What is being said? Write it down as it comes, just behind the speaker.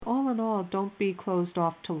all, don't be closed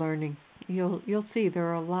off to learning. You'll see there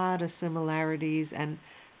are a lot of similarities, and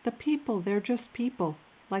the people, they're just people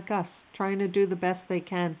like us, trying to do the best they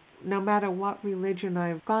can. No matter what religion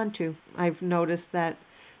I've gone to, I've noticed that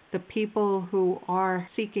the people who are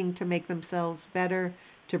seeking to make themselves better,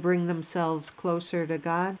 to bring themselves closer to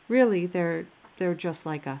God, really they're just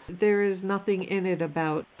like us. There is nothing in it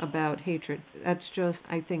about hatred. That's just,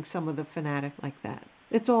 I think, some of the fanatics like that.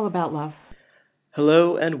 It's all about love.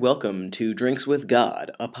 Hello and welcome to Drinks with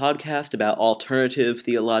God, a podcast about alternative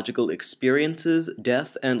theological experiences,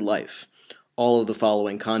 death, and life. All of the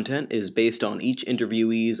following content is based on each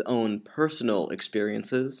interviewee's own personal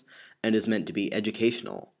experiences and is meant to be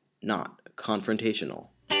educational, not confrontational.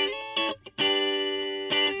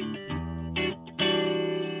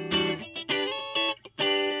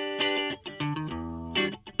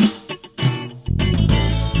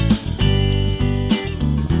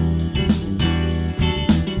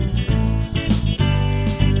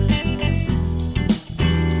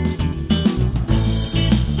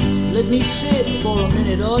 Let me sit for a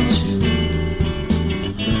minute or two.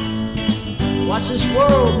 Watch this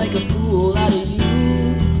world make a fool out of you.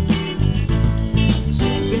 So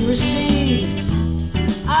you've been received,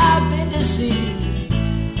 I've been deceived.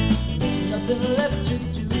 There's nothing left to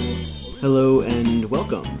do. Hello and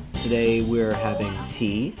welcome. Today we're having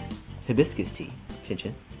tea, hibiscus tea,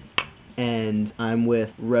 chin-chin. And I'm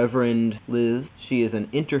with Reverend Liz. She is an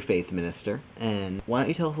interfaith minister. And why don't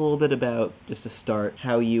you tell us a little bit about, just to start,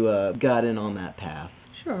 how you got in on that path?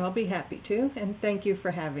 Sure, I'll be happy to, and thank you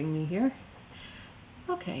for having me here.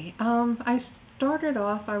 Okay, I started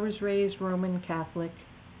off, I was raised Roman Catholic.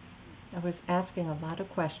 I was asking a lot of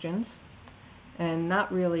questions and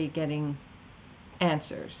not really getting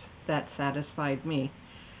answers that satisfied me.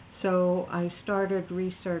 So I started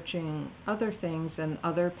researching other things and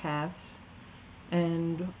other paths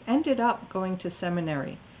and ended up going to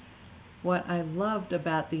seminary. What I loved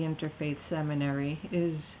about the Interfaith Seminary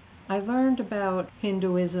is I learned about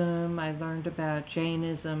Hinduism, I learned about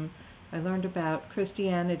Jainism, I learned about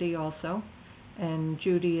Christianity also, and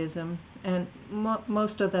Judaism, and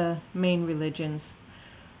most of the main religions.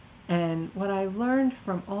 And what I learned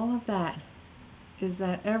from all of that is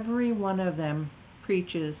that every one of them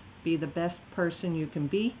preaches be the best person you can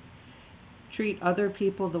be, treat other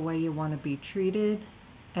people the way you want to be treated,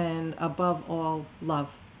 and above all, love.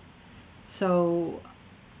 So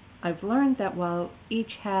I've learned that while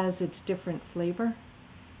each has its different flavor,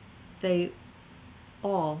 they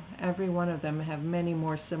all, every one of them, have many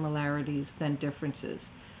more similarities than differences.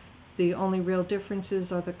 The only real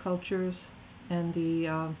differences are the cultures and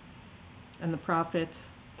the prophets,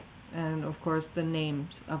 and of course the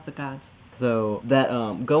names of the gods. So that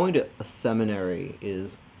going to a seminary is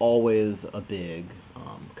always a big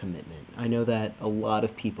commitment. I know that a lot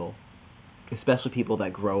of people, especially people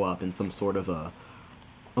that grow up in some sort of a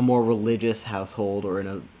more religious household or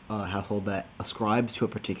in a household that ascribes to a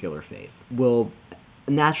particular faith, will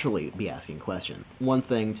naturally be asking questions. One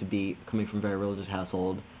thing to be coming from a very religious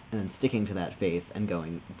household and then sticking to that faith and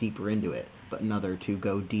going deeper into it, but another to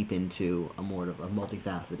go deep into a more of a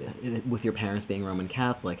multifaceted. With your parents being Roman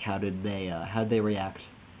Catholic, how did they react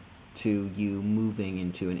to you moving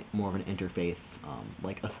into more of an interfaith,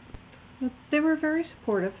 They were very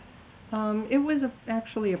supportive. It was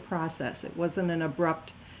actually a process. It wasn't an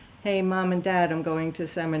abrupt, hey, Mom and Dad, I'm going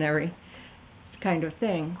to seminary kind of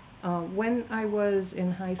thing. When I was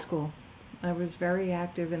in high school, I was very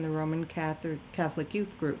active in the Roman Catholic youth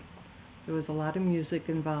group. There was a lot of music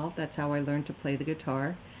involved. That's how I learned to play the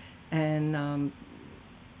guitar. And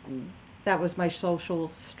that was my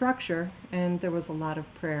social structure, and there was a lot of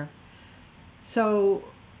prayer. So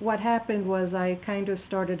what happened was I kind of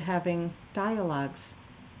started having dialogues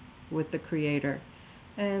with the Creator.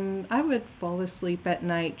 And I would fall asleep at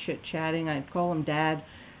night chit-chatting. I'd call him Dad.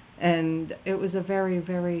 And it was a very,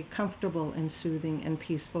 very comfortable and soothing and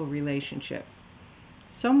peaceful relationship.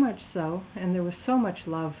 So much so, and there was so much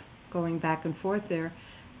love going back and forth there,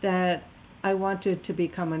 that I wanted to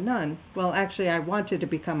become a nun. Well, actually, I wanted to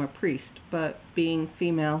become a priest, but being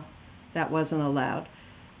female, that wasn't allowed.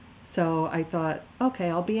 So I thought, okay,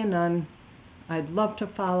 I'll be a nun. I'd love to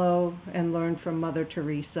follow and learn from Mother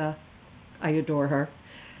Teresa. I adore her.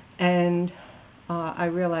 And I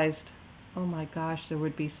realized, oh my gosh, there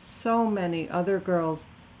would be so many other girls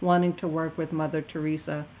wanting to work with Mother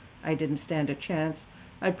Teresa. I didn't stand a chance.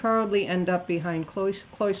 I'd probably end up behind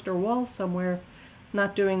cloister walls somewhere,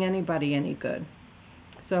 not doing anybody any good.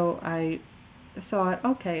 So I thought,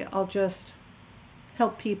 okay, I'll just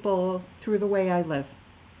help people through the way I live.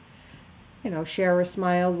 Share a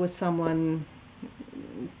smile with someone,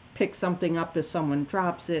 pick something up as someone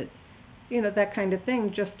drops it, that kind of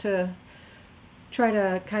thing, just to try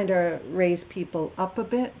to kind of raise people up a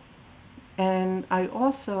bit. And I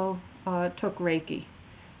also took Reiki,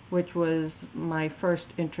 which was my first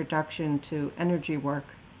introduction to energy work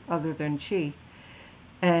other than Qi.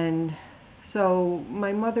 And so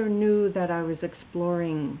my mother knew that I was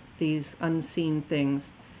exploring these unseen things.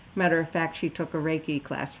 Matter of fact, she took a Reiki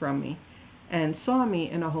class from me and saw me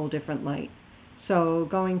in a whole different light. So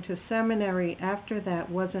going to seminary after that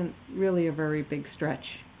wasn't really a very big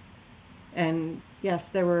stretch. And yes,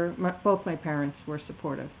 both my parents were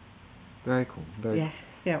supportive. Very cool. Yeah,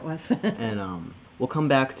 it was. And we'll come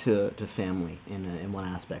back to family in one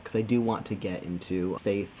aspect, because I do want to get into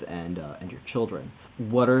faith and your children.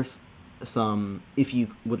 What are some, if you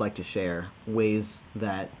would like to share, ways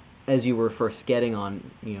that as you were first getting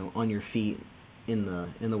on your feet in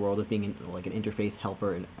the world of being like an interfaith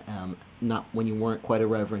helper, and not when you weren't quite a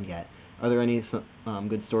reverend yet, are there any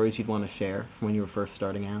good stories you'd want to share from when you were first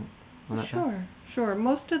starting out on that path? Sure.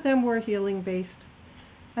 Most of them were healing based.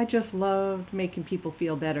 I just loved making people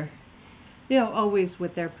feel better. Always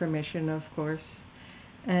with their permission, of course.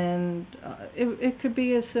 And it could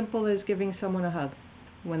be as simple as giving someone a hug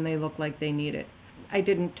when they look like they need it. I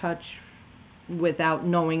didn't touch without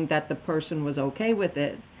knowing that the person was okay with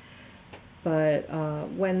it. But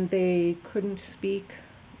when they couldn't speak,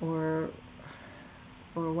 or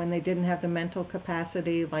when they didn't have the mental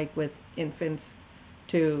capacity, like with infants,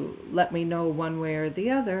 to let me know one way or the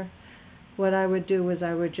other, what I would do is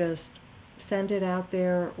I would just send it out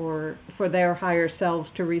there, or for their higher selves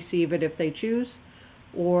to receive it if they choose,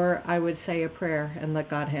 or I would say a prayer and let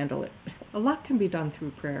God handle it. A lot can be done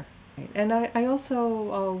through prayer. And I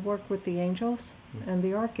also work with the angels and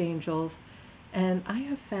the archangels, and I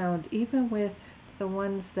have found, even with the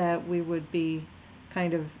ones that we would be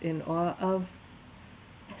kind of in awe of,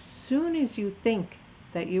 as soon as you think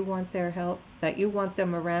that you want their help, that you want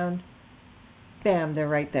them around, bam, they're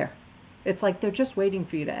right there. It's like they're just waiting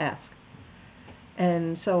for you to ask.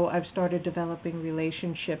 And so I've started developing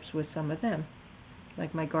relationships with some of them,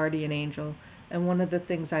 like my guardian angel. And one of the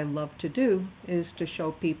things I love to do is to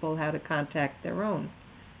show people how to contact their own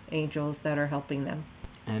angels that are helping them.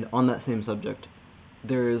 And on that same subject,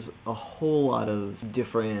 there's a whole lot of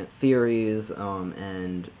different theories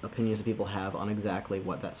and opinions that people have on exactly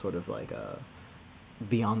what that sort of like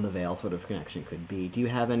beyond the veil sort of connection could be. Do you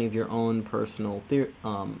have any of your own personal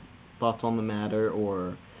thoughts on the matter,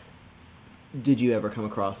 or did you ever come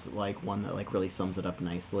across like one that like really sums it up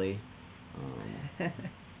nicely?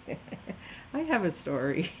 I have a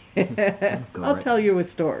story. I'll tell you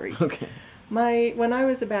a story. Okay. When I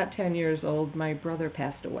was about 10 years old, my brother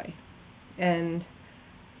passed away. And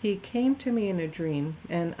he came to me in a dream,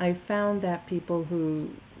 and I found that people who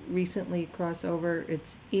recently cross over, it's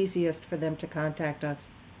easiest for them to contact us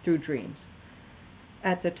through dreams.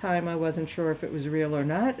 At the time, I wasn't sure if it was real or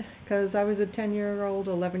not, because I was a 10-year-old,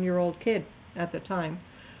 11-year-old kid at the time.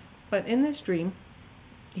 But in this dream,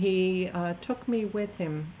 he took me with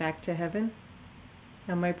him back to heaven.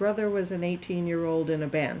 Now, my brother was an 18-year-old in a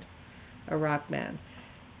band, a rock band.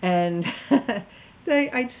 And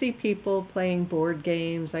I'd see people playing board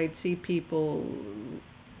games. I'd see people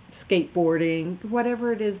skateboarding,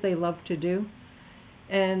 whatever it is they love to do.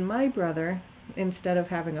 And my brother, instead of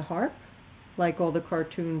having a harp, like all the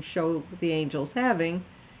cartoons show the angels having,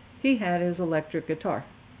 he had his electric guitar.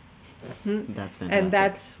 That's fantastic. And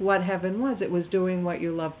that's what heaven was. It was doing what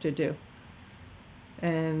you love to do.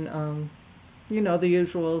 And, the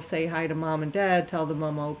usual say hi to mom and dad, tell them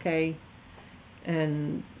I'm okay.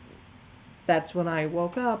 And that's when I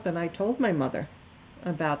woke up and I told my mother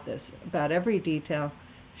about this, about every detail.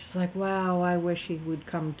 She's like, wow, I wish he would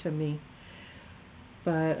come to me.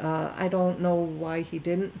 But I don't know why he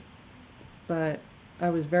didn't, but I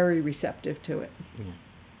was very receptive to it.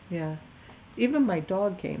 Yeah. Even my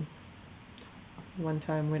dog came one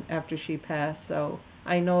time after she passed, so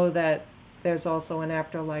I know that there's also an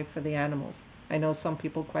afterlife for the animals. I know some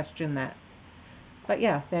people question that. But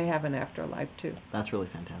yeah, they have an afterlife too. That's really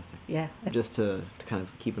fantastic. Yeah. Just to kind of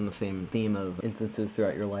keep in the same theme of instances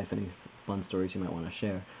throughout your life, any fun stories you might want to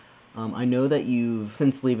share. I know that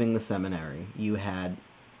since leaving the seminary, you had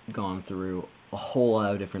gone through a whole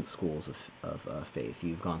lot of different schools of faith.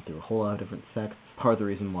 You've gone through a whole lot of different sects. Part of the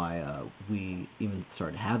reason why we even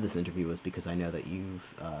started to have this interview was because I know that you've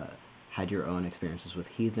had your own experiences with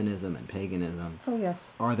heathenism and paganism. Oh, yes.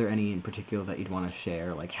 Are there any in particular that you'd want to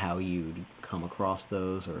share, like how you'd come across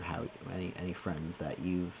those, or how any friends that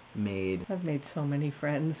you've made? I've made so many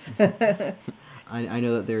friends. I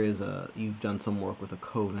know that you've done some work with a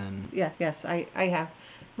coven. Yes, I have.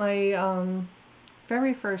 My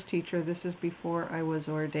very first teacher, this is before I was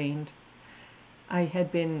ordained, I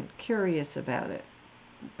had been curious about it.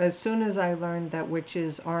 As soon as I learned that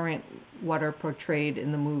witches aren't what are portrayed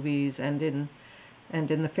in the movies and in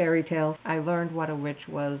the fairy tales, I learned what a witch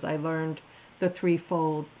was. I learned the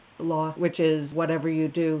threefold law, which is whatever you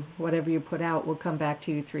do, whatever you put out will come back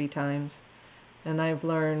to you 3 times. And I've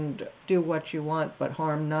learned do what you want but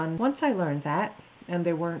harm none. Once I learned that, and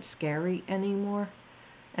they weren't scary anymore,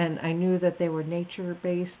 and I knew that they were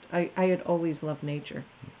nature-based, I had always loved nature.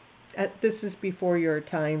 This is before your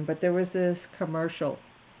time, but there was this commercial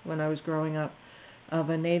when I was growing up of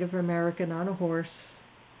a Native American on a horse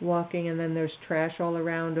walking, and then there's trash all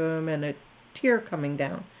around him and a tear coming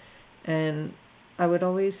down. And I would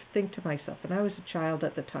always think to myself, and I was a child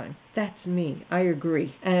at the time, that's me, I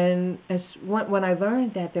agree. And when I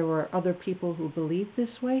learned that there were other people who believed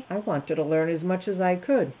this way, I wanted to learn as much as I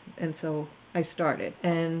could. And so I started.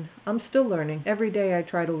 And I'm still learning. Every day I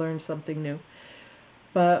try to learn something new.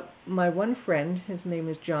 But my one friend, his name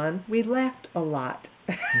is John, we laughed a lot.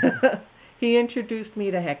 He introduced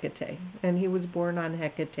me to Hecate, and he was born on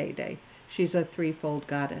Hecate Day. She's a threefold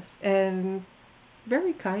goddess. And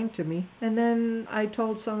very kind to me. And then I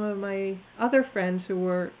told some of my other friends who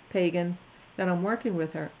were pagan that I'm working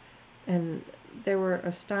with her. And they were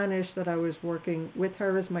astonished that I was working with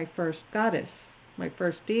her as my first goddess, my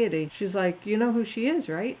first deity. She's like, you know who she is,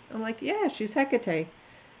 right? I'm like, yeah, she's Hecate.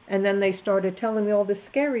 And then they started telling me all this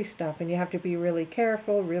scary stuff, and you have to be really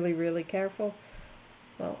careful, really, really careful.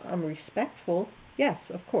 Well, I'm respectful, yes,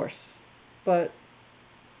 of course. But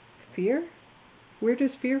fear? Where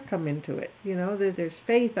does fear come into it? You know, there's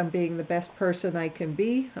faith. I'm being the best person I can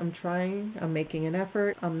be. I'm trying. I'm making an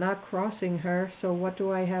effort. I'm not crossing her, so what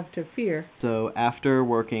do I have to fear? So after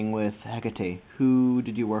working with Hecate, who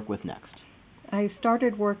did you work with next? I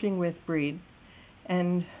started working with Breed,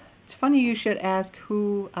 and it's funny you should ask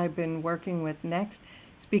who I've been working with next.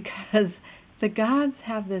 It's because the gods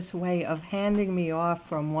have this way of handing me off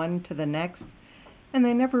from one to the next, and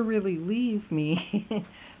they never really leave me.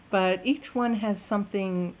 But each one has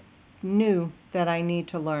something new that I need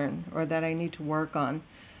to learn or that I need to work on.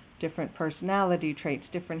 Different personality traits,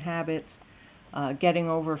 different habits, getting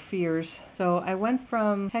over fears. So I went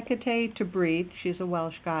from Hecate to Breed. She's a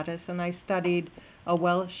Welsh goddess, and I studied a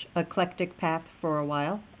Welsh eclectic path for a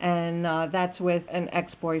while. And that's with an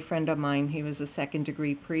ex-boyfriend of mine. He was a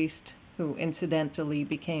second-degree priest who incidentally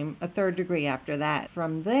became a third degree after that.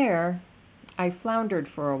 From there, I floundered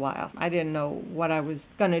for a while. I didn't know what I was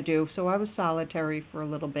going to do, so I was solitary for a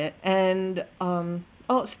little bit. And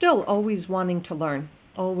still always wanting to learn,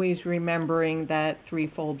 always remembering that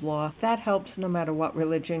threefold law. That helps no matter what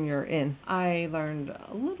religion you're in. I learned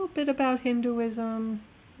a little bit about Hinduism,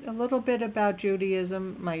 a little bit about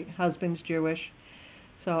Judaism. My husband's Jewish,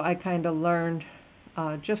 so I kind of learned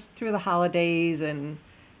just through the holidays and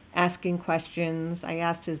asking questions. I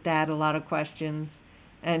asked his dad a lot of questions,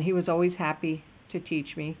 and he was always happy to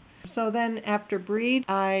teach me. So then after Breed,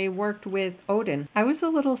 I worked with Odin. I was a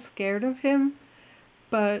little scared of him,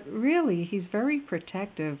 but really he's very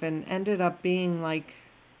protective and ended up being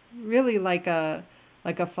really like a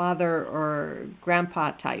father or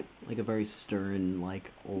grandpa type. Like a very stern,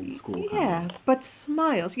 old school kind. Yeah, but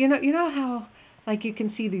smiles. You know how you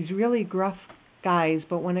can see these really gruff guys,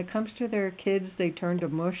 but when it comes to their kids, they turn to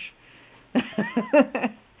mush.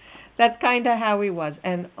 That's kind of how he was.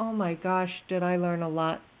 And oh my gosh, did I learn a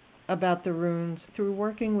lot about the runes. Through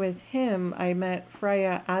working with him, I met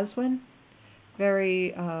Freya Aswin,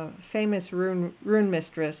 very famous rune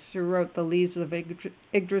mistress who wrote the Leaves of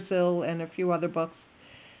Yggdrasil and a few other books.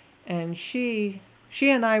 And she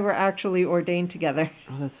and I were actually ordained together.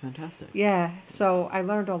 Oh, that's fantastic. Yeah, so I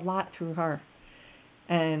learned a lot through her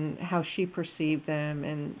and how she perceived them.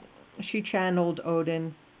 And she channeled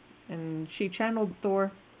Odin, and she channeled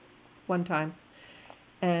Thor one time.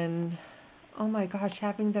 And oh my gosh,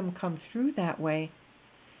 having them come through that way,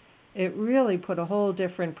 it really put a whole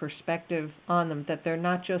different perspective on them, that they're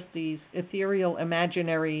not just these ethereal,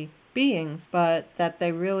 imaginary beings, but that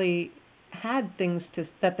they really had things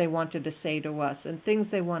that they wanted to say to us and things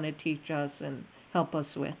they want to teach us and help us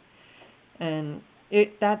with. And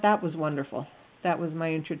that was wonderful. That was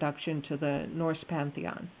my introduction to the Norse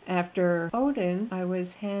pantheon. After Odin, I was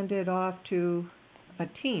handed off to a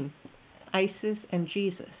team, Isis and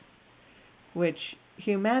Jesus, which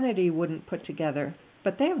humanity wouldn't put together,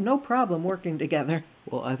 but they have no problem working together.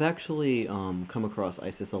 Well, I've actually come across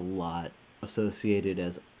Isis a lot, associated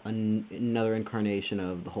as another incarnation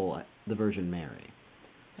of the Virgin Mary.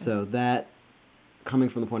 So that, coming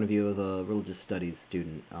from the point of view of a religious studies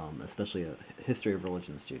student, especially a history of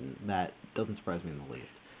religion student, that doesn't surprise me in the least.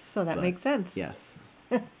 So that makes sense. Yes.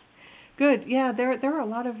 Good. Yeah, there are a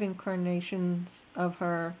lot of incarnations of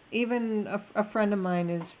her. Even a friend of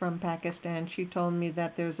mine is from Pakistan. She told me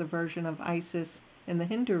that there's a version of Isis in the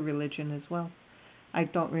Hindu religion as well. I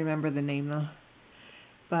don't remember the name though.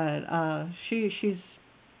 But she's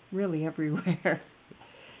really everywhere.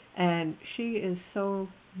 And she is so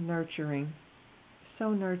nurturing.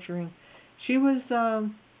 So nurturing. She was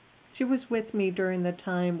with me during the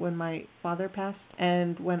time when my father passed,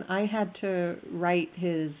 and when I had to write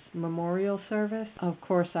his memorial service, of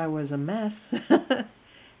course I was a mess.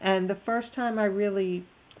 And the first time I really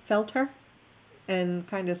felt her and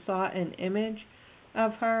kind of saw an image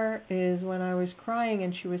of her is when I was crying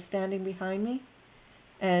and she was standing behind me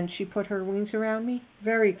and she put her wings around me.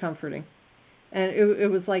 Very comforting. And it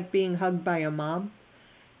was like being hugged by a mom.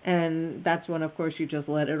 And that's when, of course, you just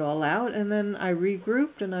let it all out. And then I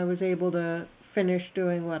regrouped and I was able to finish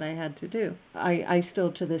doing what I had to do. I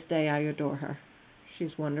still, to this day, I adore her.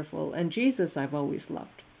 She's wonderful. And Jesus I've always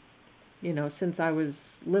loved. You know, since I was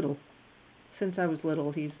little. Since I was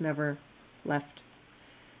little, he's never left.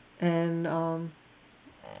 And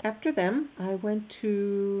after them, I went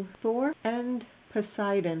to Thor and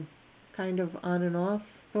Poseidon, kind of on and off.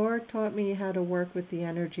 Thor taught me how to work with the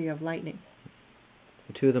energy of lightning.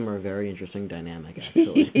 The two of them are a very interesting dynamic,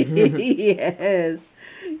 actually. Yes,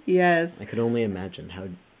 yes. I could only imagine how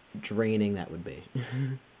draining that would be.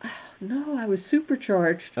 No, I was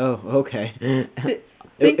supercharged. Oh, okay.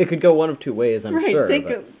 It could go one of two ways, I'm right, sure. Think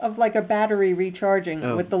of like a battery recharging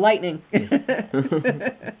with the lightning.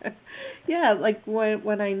 Yeah, like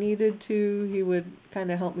when I needed to, he would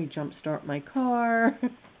kind of help me jumpstart my car.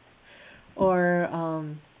 Or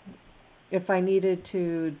if I needed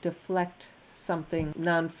to deflect something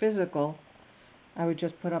non-physical, I would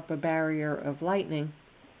just put up a barrier of lightning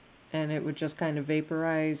and it would just kind of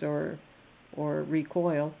vaporize or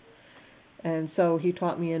recoil. And so he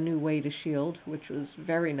taught me a new way to shield, which was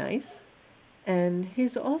very nice. And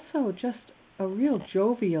he's also just a real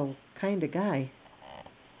jovial kind of guy.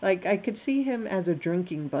 Like, I could see him as a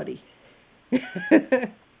drinking buddy.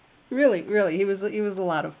 Really, he was a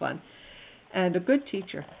lot of fun. And a good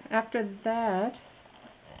teacher. After that,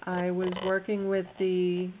 I was working with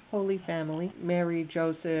the Holy Family. Mary,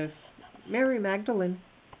 Joseph, Mary Magdalene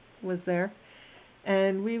was there.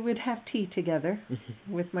 And we would have tea together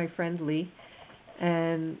with my friend Lee.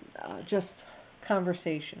 And just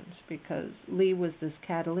conversations, because Lee was this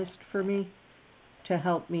catalyst for me to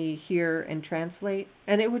help me hear and translate.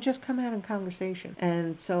 And it would just come out in conversation.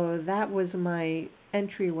 And so that was my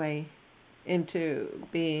entryway into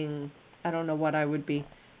being, I don't know what I would be,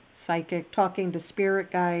 psychic, talking to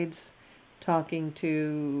spirit guides, talking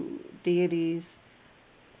to deities.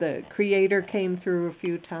 The Creator came through a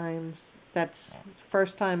few times. That's the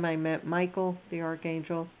first time I met Michael, the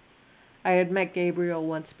Archangel. I had met Gabriel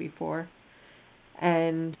once before.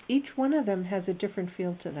 And each one of them has a different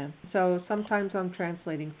feel to them. So sometimes I'm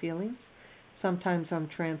translating feelings, sometimes I'm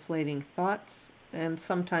translating thoughts, and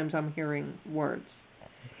sometimes I'm hearing words.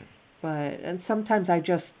 And sometimes I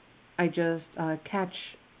just catch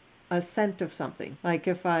a scent of something. Like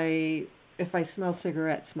if I smell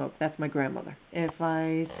cigarette smoke, that's my grandmother. If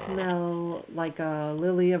I smell like a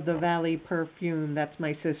lily of the valley perfume, that's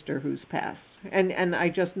my sister who's passed. And I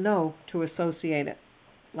just know to associate it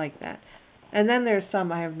like that. And then there's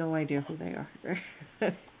some I have no idea who they are.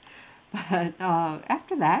 But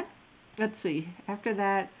after that, let's see. After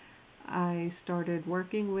that, I started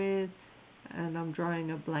working with, and I'm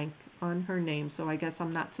drawing a blank on her name, so I guess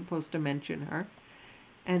I'm not supposed to mention her.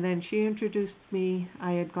 And then she introduced me.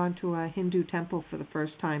 I had gone to a Hindu temple for the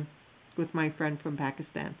first time with my friend from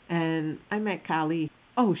Pakistan. And I met Kali.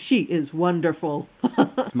 Oh, she is wonderful.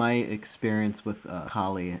 My experience with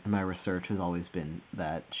Kali and my research has always been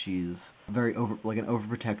that she's very an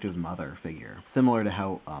overprotective mother figure. Similar to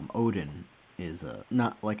how Odin is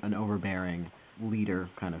not like an overbearing leader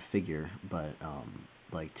kind of figure, but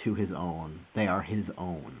like to his own. They are his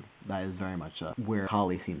own. That is very much where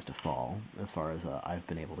Kali seems to fall, as far as I've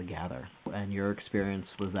been able to gather. And your experience,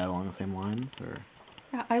 was that along the same lines? Or?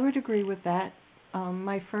 Yeah, I would agree with that.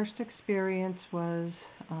 My first experience was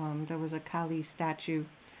there was a Kali statue,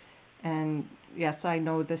 and yes, I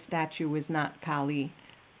know the statue was not Kali,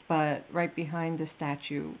 but right behind the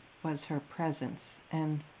statue was her presence.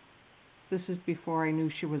 And this is before I knew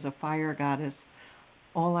she was a fire goddess.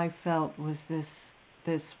 All I felt was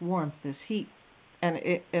this warmth, this heat, and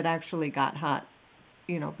it actually got hot,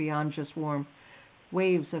 beyond just warm,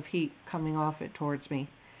 waves of heat coming off it towards me.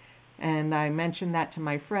 And I mentioned that to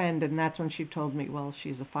my friend, and that's when she told me, well,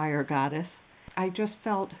 she's a fire goddess. I just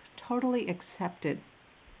felt totally accepted,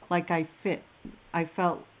 like I fit. I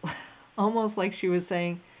felt almost like she was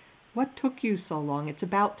saying, what took you so long? It's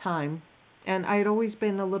about time. And I had always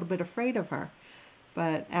been a little bit afraid of her.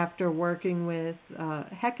 But after working with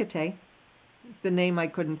Hecate, the name I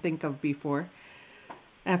couldn't think of before,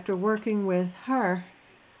 after working with her,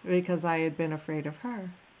 because I had been afraid of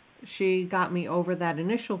her, she got me over that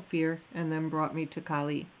initial fear and then brought me to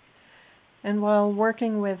Kali. And while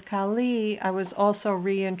working with Kali, I was also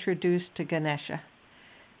reintroduced to Ganesha.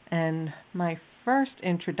 And my first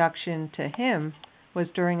introduction to him was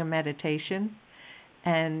during a meditation,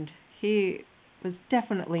 and he was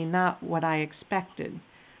definitely not what I expected.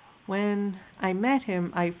 When I met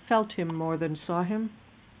him, I felt him more than saw him,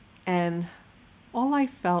 and all I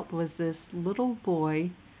felt was this little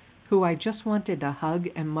boy who I just wanted to hug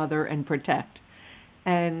and mother and protect.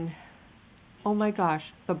 And oh my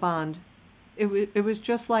gosh, the bond. It was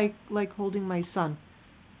just like holding my son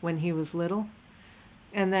when he was little.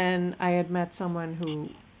 And then I had met someone who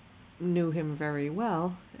knew him very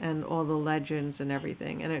well and all the legends and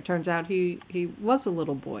everything. And it turns out he was a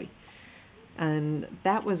little boy. And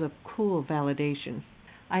that was a cool validation.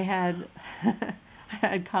 I had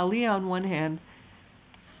Kali on one hand,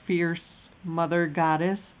 fierce mother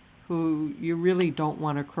goddess who you really don't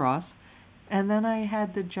want to cross. And then I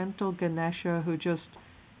had the gentle Ganesha who just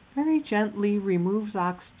very gently removes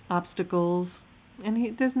obstacles,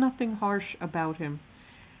 and there's nothing harsh about him.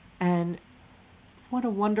 And what a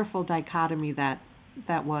wonderful dichotomy that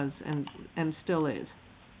was and still is.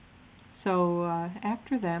 So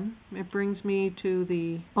after them, it brings me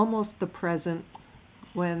to almost the present,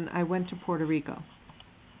 when I went to Puerto Rico.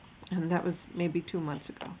 And that was maybe 2 months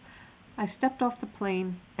ago. I stepped off the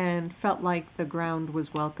plane and felt like the ground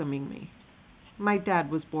was welcoming me. My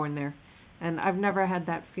dad was born there, and I've never had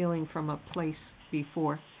that feeling from a place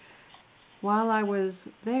before. While I was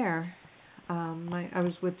there, I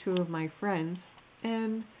was with two of my friends,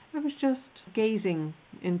 and I was just gazing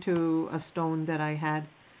into a stone that I had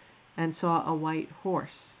and saw a white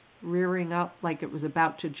horse rearing up like it was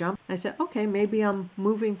about to jump. I said, okay, maybe I'm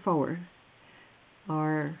moving forward,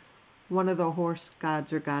 or one of the horse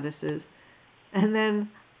gods or goddesses. And then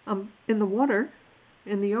I'm in the water,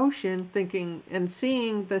 in the ocean, thinking and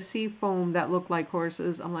seeing the sea foam that looked like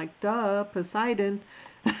horses. I'm like, duh, Poseidon.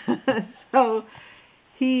 So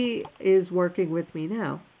he is working with me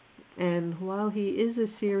now. And while he is a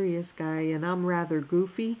serious guy and I'm rather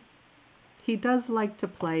goofy, he does like to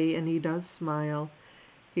play and he does smile.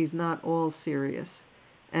 He's not all serious.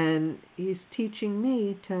 And he's teaching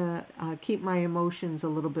me to keep my emotions a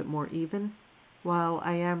little bit more even. While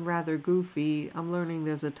I am rather goofy, I'm learning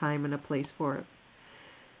there's a time and a place for it.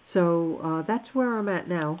 So that's where I'm at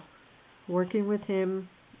now, working with him,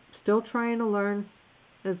 still trying to learn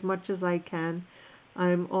as much as I can.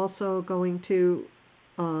 I'm also going to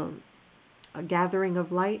a gathering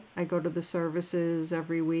of light. I go to the services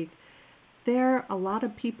every week. There are a lot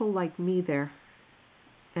of people like me there,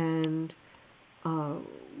 and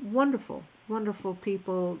wonderful, wonderful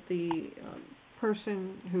people. The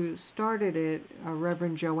person who started it,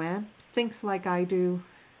 Reverend Joanne, thinks like I do,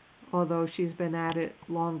 although she's been at it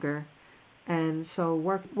longer. And so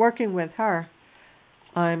working with her,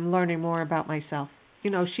 I'm learning more about myself. You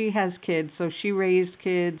know, she has kids, so she raised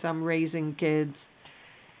kids, I'm raising kids.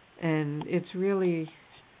 And it's really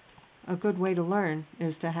a good way to learn,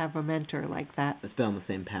 is to have a mentor like that. That's been on the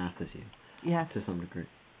same path as you. Yes. To some degree.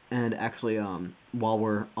 And actually, while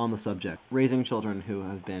we're on the subject, raising children who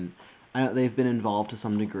have been, they've been involved to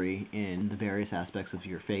some degree in the various aspects of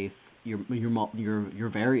your faith, your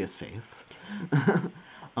various faiths.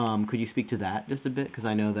 Could you speak to that just a bit? Because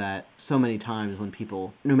I know that so many times when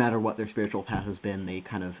people, no matter what their spiritual path has been, they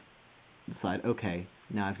kind of decide, okay,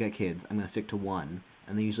 now I've got kids, I'm going to stick to one.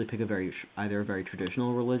 And they usually pick either a very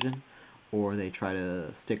traditional religion, or they try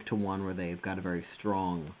to stick to one where they've got a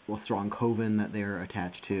strong coven that they're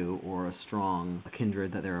attached to, or a strong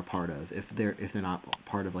kindred that they're a part of, if they're not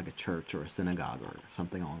part of like a church or a synagogue or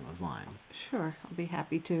something along those lines. Sure, I'll be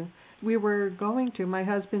happy to. We were going to, my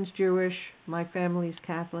husband's Jewish, my family's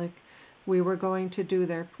Catholic, we were going to do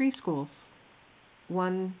their preschools.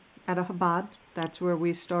 One at a Chabad, that's where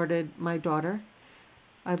we started my daughter.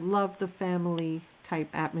 I love the family type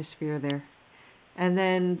atmosphere there. And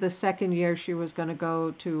then the second year she was going to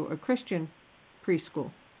go to a Christian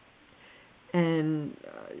preschool. And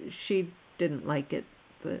she didn't like it.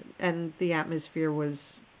 And the atmosphere was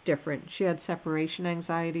different. She had separation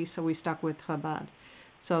anxiety, so we stuck with Chabad.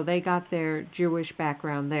 So they got their Jewish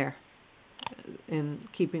background there, in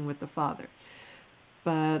keeping with the father.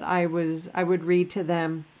 But I would read to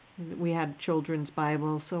them. We had children's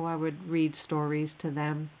Bible, so I would read stories to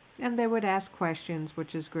them. And they would ask questions,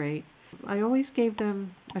 which is great. I always gave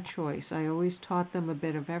them a choice. I always taught them a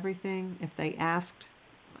bit of everything. If they asked,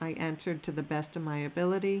 I answered to the best of my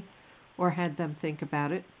ability or had them think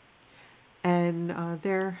about it. And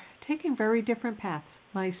they're taking very different paths.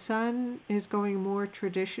 My son is going more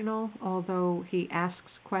traditional, although he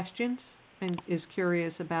asks questions and is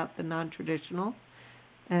curious about the non-traditional.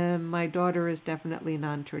 And my daughter is definitely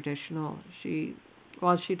non-traditional.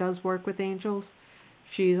 While she does work with angels,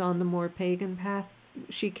 she's on the more pagan path.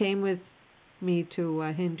 She came with me to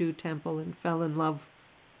a Hindu temple and fell in love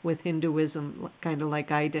with Hinduism, kind of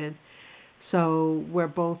like I did. So we're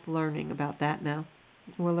both learning about that now.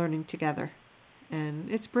 We're learning together. And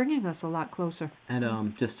it's bringing us a lot closer.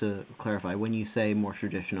 And just to clarify, when you say more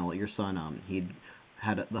traditional, your son, he'd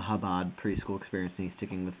had the Chabad preschool experience and he's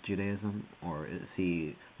sticking with Judaism? Or is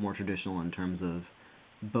he more traditional in terms of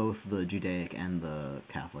both the Judaic and the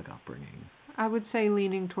Catholic upbringing? I would say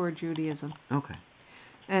leaning toward Judaism. Okay.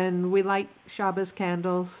 And we light Shabbos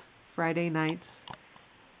candles Friday nights.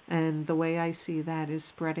 And the way I see that is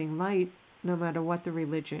spreading light, no matter what the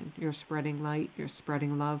religion. You're spreading light, you're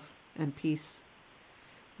spreading love and peace.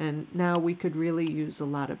 And now we could really use a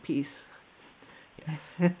lot of peace.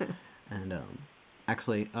 Yes. And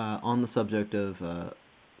actually, on the subject of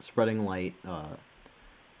spreading light,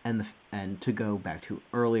 and to go back to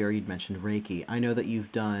earlier, you'd mentioned Reiki. I know that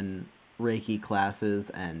you've done Reiki classes,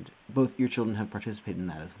 and both your children have participated in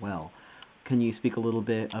that as well. Can you speak a little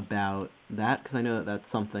bit about that? Because I know that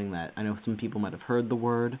that's something that I know some people might have heard the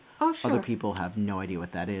word. Oh, sure. Other people have no idea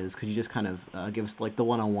what that is. Could you just kind of give us like the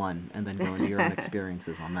 101 and then go into your own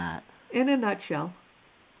experiences on that? In a nutshell,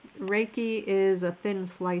 Reiki is a thin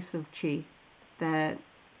slice of chi that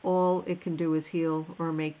all it can do is heal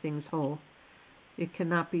or make things whole. It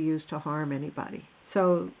cannot be used to harm anybody.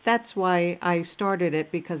 So that's why I started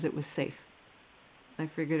it, because it was safe. I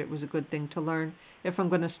figured it was a good thing to learn if I'm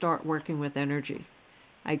going to start working with energy.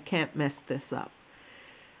 I can't mess this up.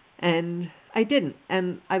 And I didn't,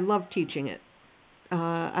 and I love teaching it.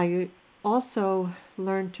 I also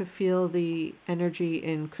learned to feel the energy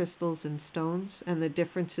in crystals and stones and the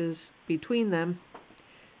differences between them,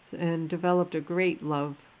 and developed a great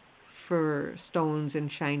love for stones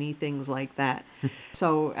and shiny things like that.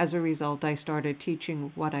 So as a result, I started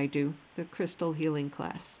teaching what I do, the crystal healing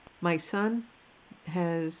class. My son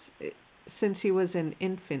has, since he was an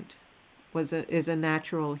infant, is a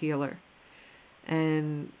natural healer.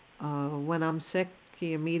 And when I'm sick,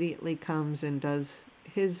 he immediately comes and does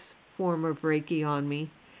his form of Reiki on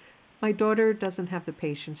me. My daughter doesn't have the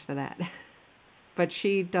patience for that, but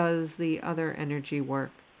she does the other energy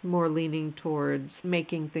work, more leaning towards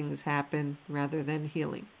making things happen rather than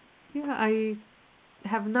healing. Yeah, I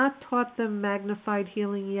have not taught them magnified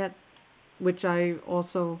healing yet, which I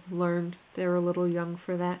also learned. They're a little young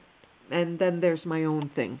for that. And then there's my own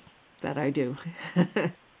thing that I do.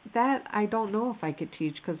 That I don't know if I could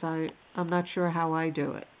teach, because I'm not sure how I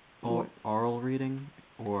do it. Oral reading,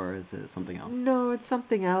 or is it something else? No, it's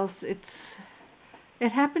something else. It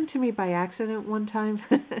happened to me by accident one time.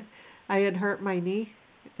 I had hurt my knee,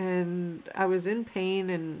 and I was in pain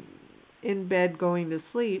and in bed going to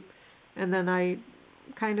sleep, and then I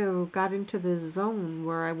kind of got into this zone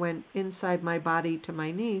where I went inside my body to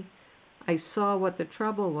my knee. I saw what the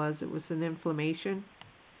trouble was. It was an inflammation,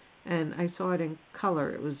 and I saw it in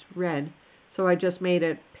color. It was red, so I just made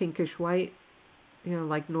it pinkish white,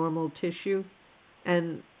 like normal tissue,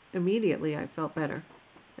 and immediately I felt better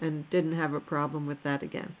and didn't have a problem with that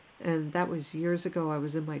again. And that was years ago. I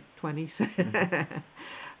was in my 20s.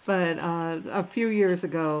 But a few years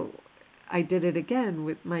ago, I did it again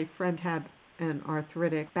with my friend had an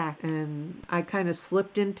arthritic back, and I kind of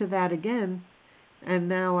slipped into that again, and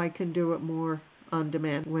now I can do it more on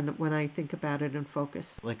demand when I think about it and focus.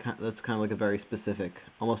 That's kind of like a very specific,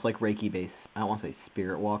 almost like Reiki based. I don't want to say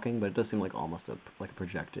spirit walking, but it does seem like almost a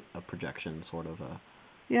projection sort of a.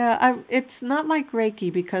 Yeah, it's not like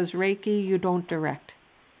Reiki, because Reiki you don't direct.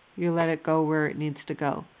 You let it go where it needs to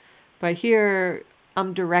go. But here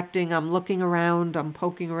I'm directing, I'm looking around, I'm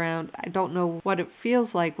poking around. I don't know what it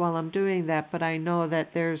feels like while I'm doing that, but I know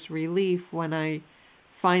that there's relief when I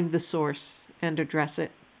find the source and address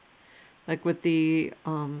it. Like with the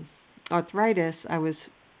arthritis, I was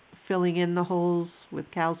filling in the holes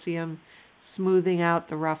with calcium, smoothing out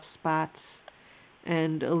the rough spots,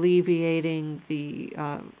 and alleviating the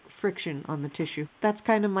friction on the tissue. That's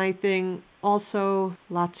kind of my thing. Also,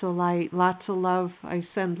 lots of light, lots of love. I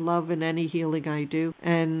send love in any healing I do,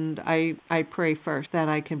 and I pray first that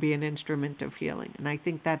I can be an instrument of healing, and I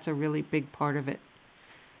think that's a really big part of it.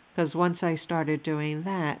 Because once I started doing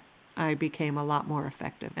that, I became a lot more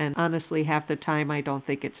effective. And honestly, half the time I don't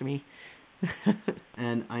think it's me.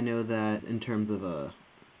 And I know that in terms of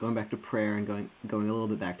going back to prayer and going a little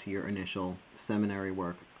bit back to your initial seminary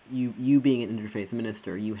work, you being an interfaith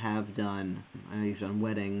minister, you have done, I know you've done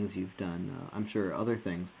weddings, you've done, I'm sure, other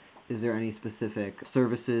things. Is there any specific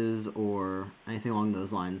services or anything along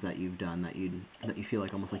those lines that you've done that you feel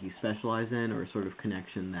like almost like you specialize in, or a sort of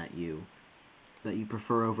connection that you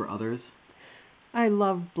prefer over others? I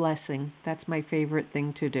love blessing. That's my favorite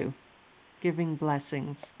thing to do. Giving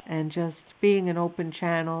blessings and just being an open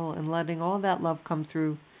channel and letting all that love come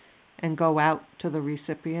through and go out to the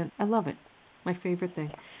recipient. I love it. My favorite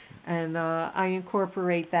thing. And I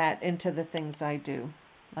incorporate that into the things I do.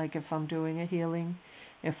 Like if I'm doing a healing,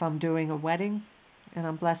 if I'm doing a wedding and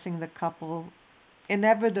I'm blessing the couple,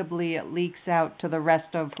 inevitably it leaks out to the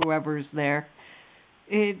rest of whoever's there.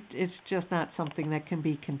 It's just not something that can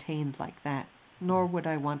be contained like that, nor would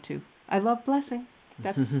I want to. I love blessing.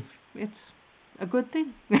 It's a good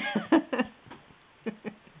thing.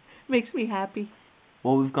 Makes me happy.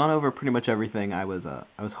 Well, we've gone over pretty much everything I was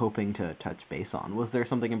hoping to touch base on. Was there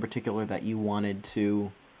something in particular that you wanted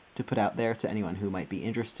to put out there to anyone who might be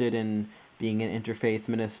interested in being an interfaith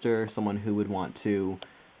minister, someone who would want to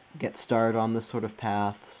get started on this sort of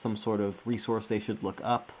path, some sort of resource they should look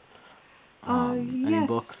up? Yes. Any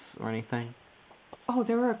books or anything? Oh,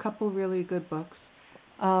 there are a couple really good books.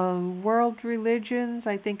 World Religions,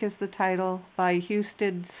 I think is the title, by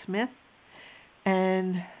Huston Smith.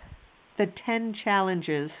 And The 10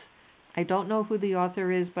 Challenges. I don't know who the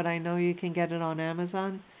author is, but I know you can get it on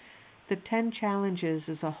Amazon. The 10 Challenges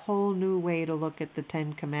is a whole new way to look at the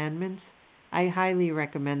 10 Commandments. I highly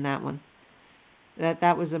recommend that one.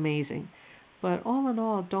 That was amazing. But all in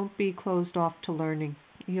all, don't be closed off to learning.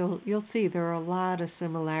 You'll see there are a lot of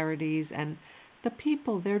similarities, and the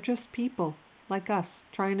people, they're just people like us,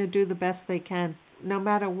 trying to do the best they can. No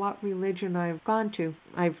matter what religion I've gone to,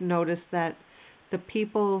 I've noticed that the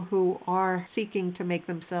people who are seeking to make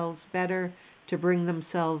themselves better, to bring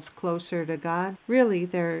themselves closer to God, really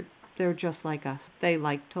they're just like us. They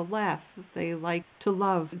like to laugh. They like to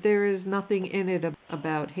love. There is nothing in it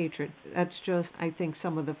about hatred. That's just, I think,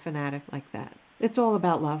 some of the fanatics like that. It's all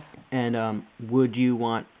about love. And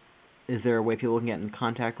is there a way people can get in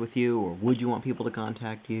contact with you, or would you want people to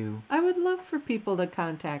contact you? I would love for people to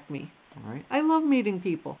contact me. All right. I love meeting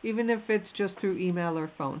people, even if it's just through email or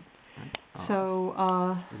phone. Right. So,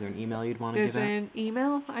 is there an email you'd want to give out? There's an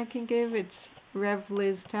email I can give. It's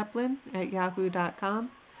revlizteplin@yahoo.com.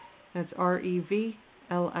 That's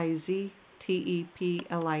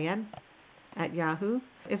REVLIZTEPLIN @yahoo.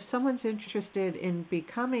 If someone's interested in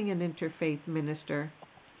becoming an interfaith minister,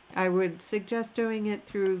 I would suggest doing it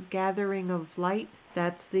through Gathering of Light.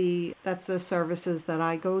 That's the services that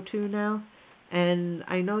I go to now. And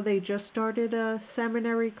I know they just started a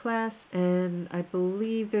seminary class, and I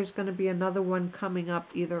believe there's going to be another one coming up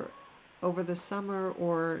either over the summer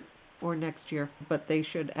or next year. But they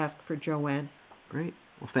should ask for Joanne. Great.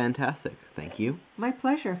 Well, fantastic. Thank you. My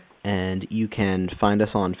pleasure. And you can find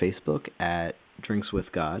us on Facebook at Drinks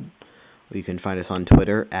with God. Or you can find us on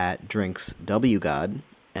Twitter at DrinksWGod.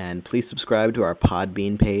 And please subscribe to our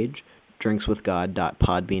Podbean page,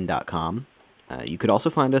 drinkswithgod.podbean.com. You could also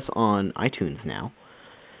find us on iTunes now.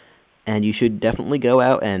 And you should definitely go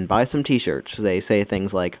out and buy some t-shirts. They say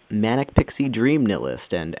things like Manic Pixie Dream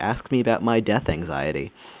Nihilist and Ask Me About My Death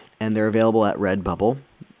Anxiety. And they're available at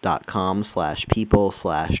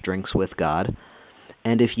redbubble.com/people/drinkswithgod.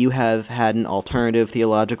 And if you have had an alternative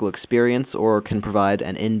theological experience or can provide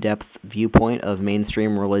an in-depth viewpoint of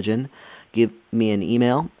mainstream religion, give me an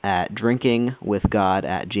email at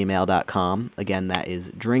drinkingwithgod@gmail.com. Again, that is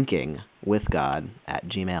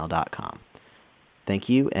drinkingwithgod@gmail.com. Thank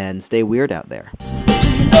you, and stay weird out there. Do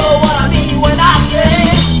you know what I mean when I say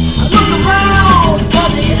I look around for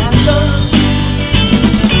the answer?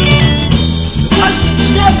 The question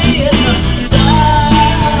staring me in the